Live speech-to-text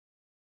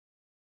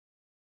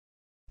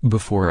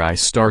Before I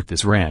start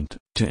this rant,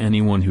 to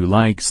anyone who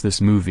likes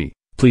this movie,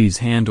 please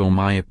handle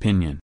my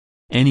opinion.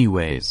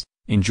 Anyways,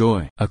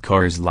 enjoy. A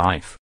Car's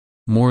Life.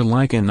 More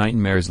like a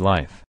nightmare's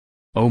life.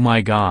 Oh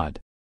my god.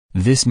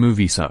 This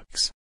movie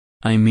sucks.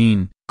 I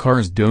mean,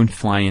 cars don't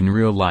fly in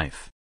real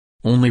life.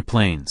 Only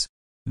planes.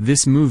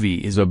 This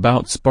movie is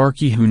about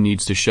Sparky who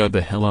needs to shut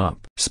the hell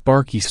up.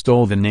 Sparky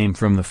stole the name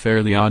from the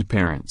Fairly Odd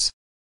Parents.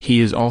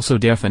 He is also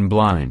deaf and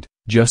blind,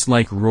 just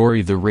like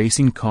Rory the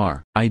racing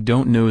car. I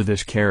don't know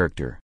this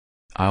character.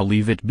 I'll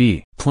leave it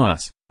be.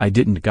 Plus, I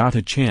didn't got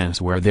a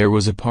chance where there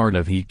was a part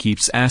of he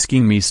keeps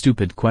asking me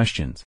stupid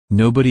questions.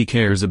 Nobody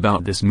cares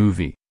about this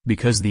movie,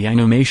 because the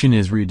animation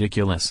is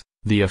ridiculous,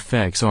 the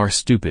effects are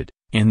stupid,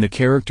 and the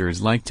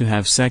characters like to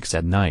have sex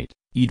at night,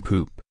 eat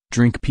poop,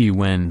 drink pee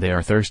when they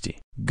are thirsty,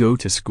 go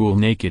to school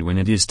naked when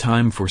it is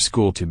time for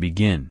school to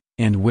begin,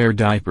 and wear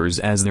diapers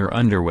as their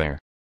underwear.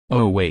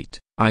 Oh wait,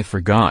 I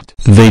forgot.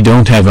 They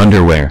don't have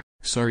underwear.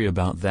 Sorry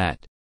about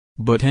that.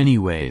 But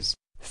anyways,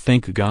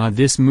 thank God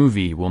this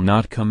movie will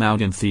not come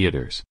out in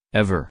theaters,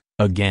 ever,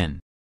 again.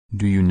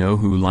 Do you know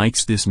who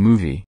likes this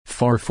movie?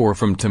 Far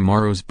from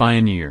Tomorrow's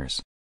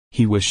Pioneers.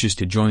 He wishes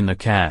to join the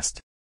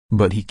cast.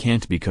 But he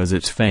can't because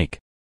it's fake.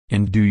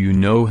 And do you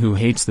know who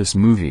hates this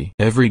movie?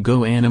 Every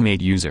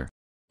GoAnimate user.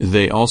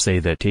 They all say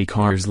that A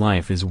Car's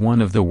Life is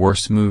one of the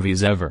worst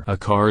movies ever. A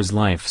Car's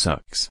Life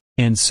sucks.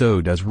 And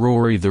so does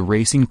Rory the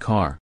racing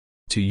car.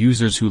 To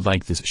users who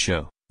like this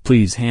show,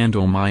 please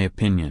handle my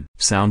opinion.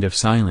 Sound of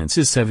Silence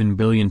is 7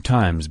 billion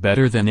times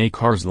better than A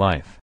Car's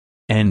Life.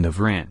 End of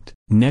rant.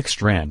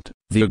 Next rant,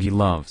 the Oogie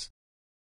loves.